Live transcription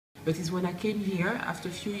But it's when I came here, after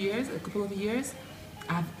a few years, a couple of years,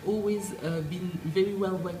 I've always been very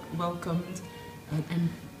welcomed, and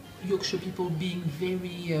Yorkshire people being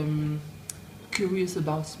very curious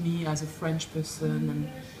about me as a French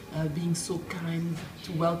person, and being so kind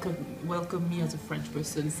to welcome me as a French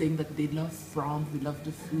person, saying that they love France, they love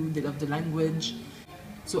the food, they love the language.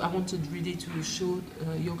 So I wanted really to show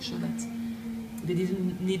Yorkshire that they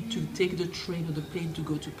didn't need to take the train or the plane to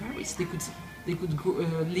go to Paris. They could go,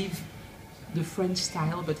 live the French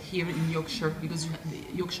style, but here in Yorkshire, because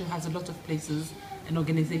Yorkshire has a lot of places and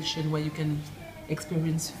organization where you can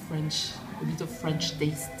experience French, a bit of French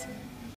taste.